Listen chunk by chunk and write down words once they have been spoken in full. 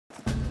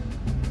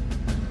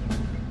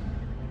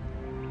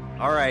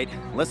All right,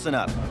 listen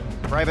up.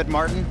 Private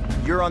Martin,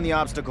 you're on the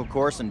obstacle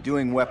course and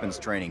doing weapons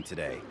training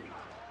today.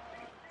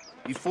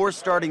 Before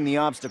starting the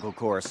obstacle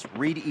course,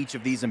 read each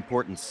of these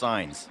important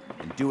signs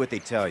and do what they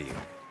tell you.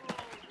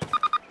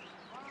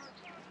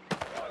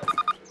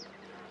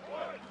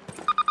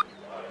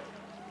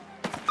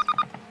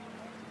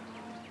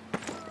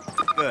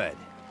 Good.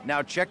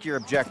 Now check your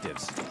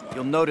objectives.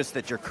 You'll notice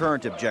that your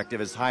current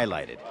objective is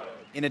highlighted.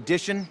 In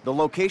addition, the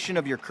location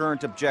of your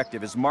current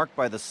objective is marked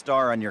by the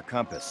star on your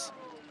compass.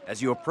 As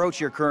you approach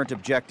your current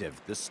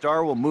objective, the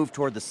star will move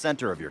toward the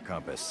center of your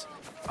compass.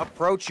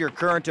 Approach your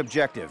current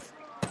objective.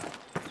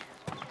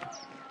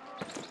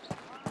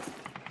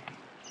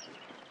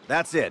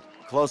 That's it.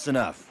 Close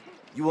enough.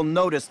 You will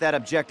notice that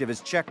objective is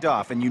checked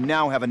off and you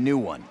now have a new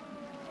one.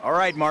 All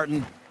right,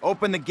 Martin.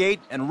 Open the gate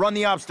and run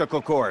the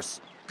obstacle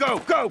course. Go,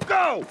 go,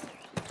 go!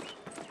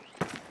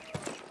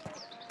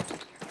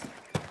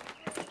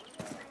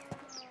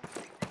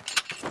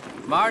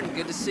 Martin,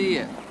 good to see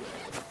you.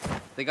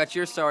 They got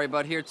your sorry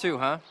butt here too,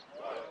 huh?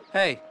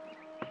 Hey,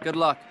 good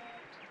luck.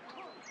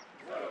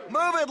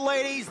 Move it,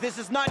 ladies! This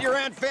is not your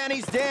Aunt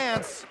Fanny's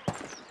dance!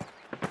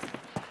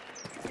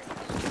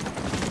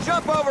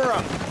 Jump over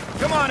them!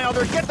 Come on,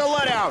 Elder, get the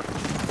lead out!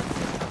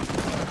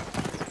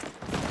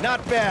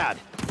 Not bad.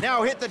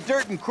 Now hit the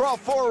dirt and crawl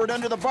forward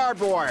under the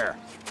barbed wire.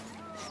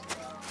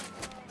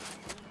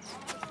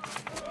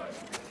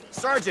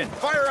 Sergeant,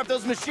 fire up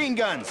those machine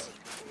guns!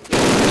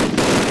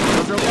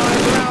 Those are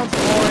live rounds,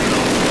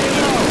 boys!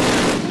 Stay low!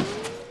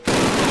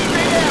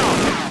 Stay down!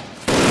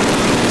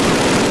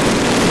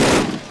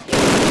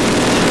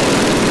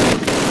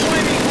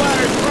 Flaming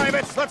ladders,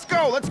 privates! Let's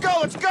go! Let's go!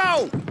 Let's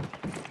go!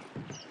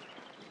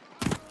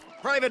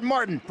 Private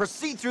Martin,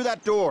 proceed through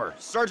that door.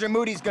 Sergeant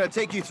Moody's gonna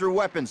take you through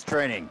weapons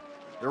training.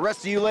 The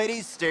rest of you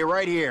ladies, stay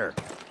right here.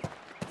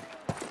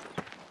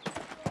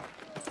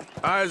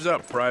 Eyes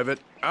up, Private.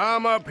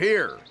 I'm up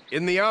here,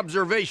 in the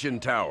observation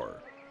tower.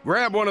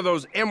 Grab one of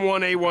those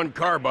M1A1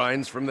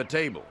 carbines from the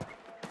table.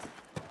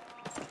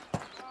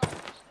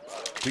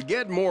 To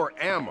get more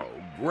ammo,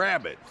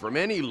 grab it from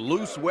any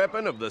loose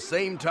weapon of the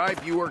same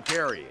type you are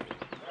carrying.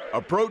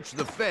 Approach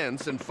the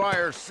fence and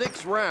fire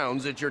 6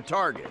 rounds at your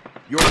target.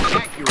 Your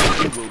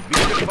accuracy will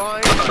be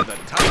defined by the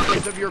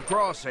tightness of your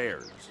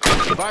crosshairs.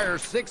 Fire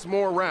 6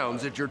 more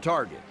rounds at your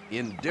target,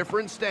 in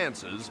different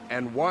stances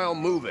and while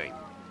moving.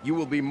 You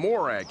will be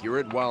more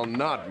accurate while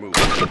not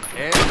moving,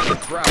 and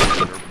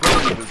crouched or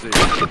prone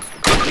positions.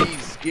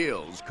 These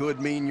skills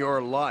could mean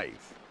your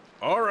life.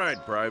 All right,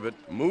 Private,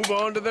 move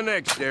on to the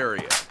next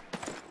area.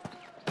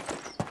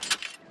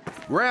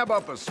 Grab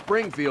up a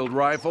Springfield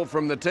rifle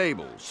from the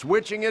table,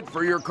 switching it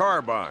for your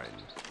carbine.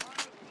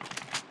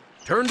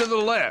 Turn to the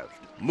left,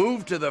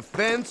 move to the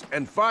fence,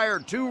 and fire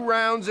 2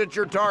 rounds at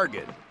your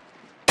target.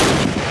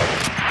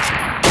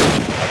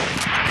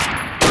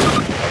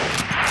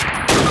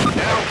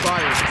 Now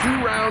fire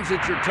 2 rounds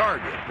at your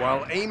target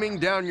while aiming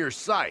down your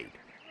sight.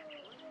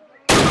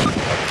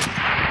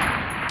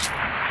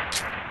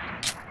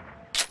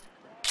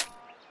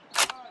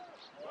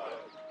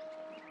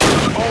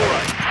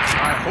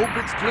 I hope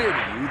it's clear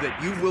to you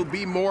that you will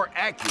be more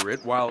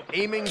accurate while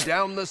aiming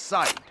down the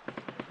sight.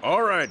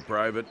 All right,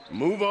 Private,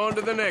 move on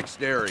to the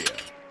next area.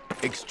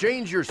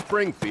 Exchange your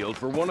Springfield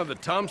for one of the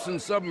Thompson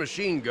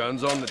submachine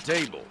guns on the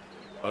table.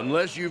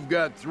 Unless you've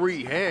got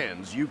 3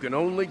 hands, you can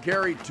only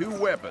carry 2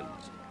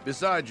 weapons,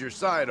 besides your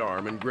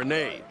sidearm and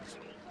grenades.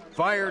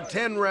 Fire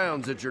 10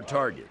 rounds at your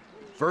target,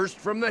 first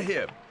from the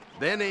hip,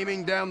 then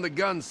aiming down the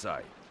gun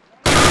sight.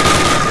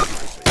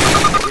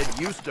 Get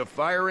used to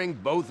firing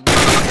both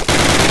ways.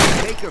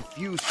 Take a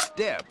few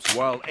steps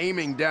while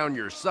aiming down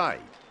your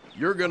sight.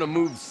 You're gonna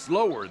move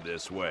slower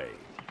this way.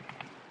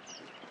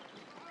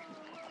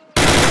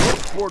 In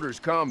close quarters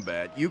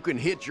combat, you can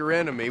hit your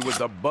enemy with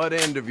the butt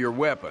end of your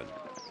weapon.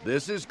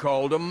 This is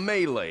called a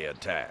melee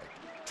attack.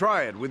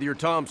 Try it with your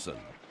Thompson.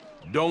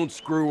 Don't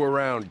screw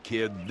around,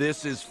 kid.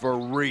 This is for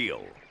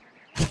real.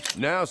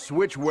 Now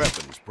switch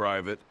weapons,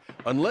 Private.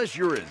 Unless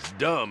you're as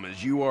dumb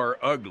as you are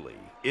ugly,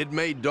 it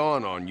may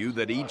dawn on you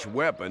that each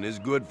weapon is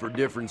good for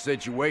different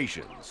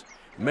situations.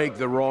 Make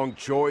the wrong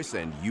choice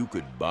and you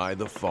could buy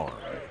the farm.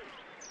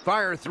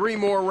 Fire 3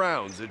 more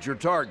rounds at your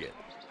target.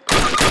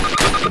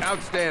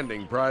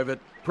 Outstanding, Private.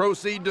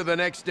 Proceed to the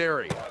next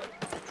area.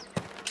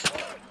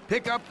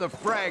 Pick up the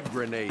frag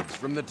grenades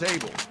from the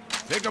table.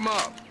 Pick them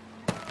up.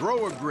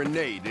 Throw a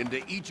grenade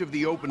into each of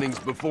the openings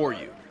before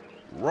you.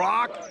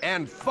 Rock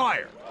and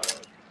fire.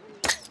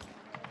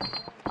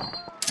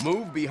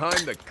 Move behind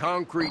the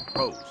concrete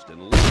post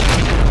and look to the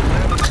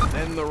left,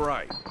 then the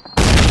right.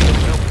 It will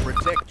help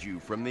protect you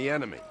from the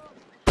enemy.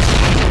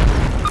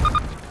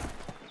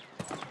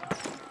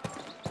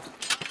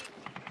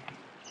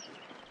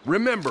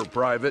 Remember,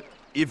 Private,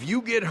 if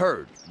you get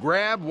hurt,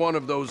 grab one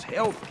of those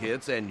health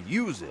kits and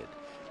use it.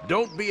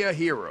 Don't be a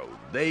hero.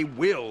 They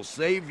will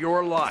save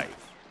your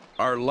life.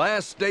 Our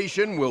last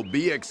station will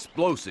be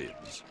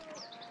explosives.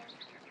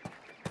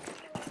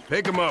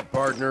 Pick 'em up,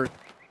 partner.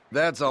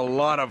 That's a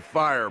lot of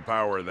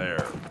firepower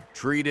there.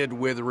 Treat it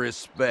with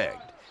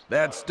respect.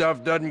 That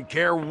stuff doesn't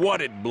care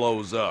what it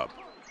blows up.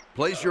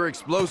 Place your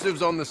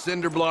explosives on the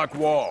cinder block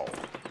wall.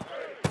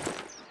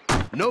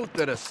 Note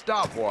that a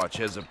stopwatch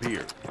has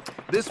appeared.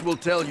 This will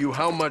tell you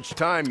how much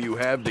time you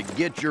have to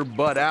get your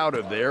butt out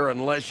of there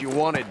unless you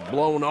want it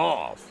blown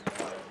off.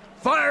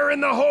 Fire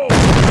in the hole!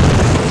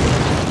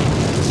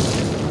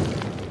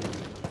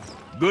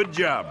 Good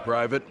job,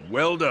 Private.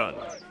 Well done.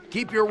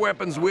 Keep your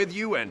weapons with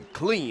you and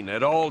clean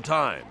at all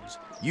times.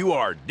 You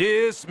are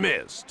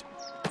dismissed.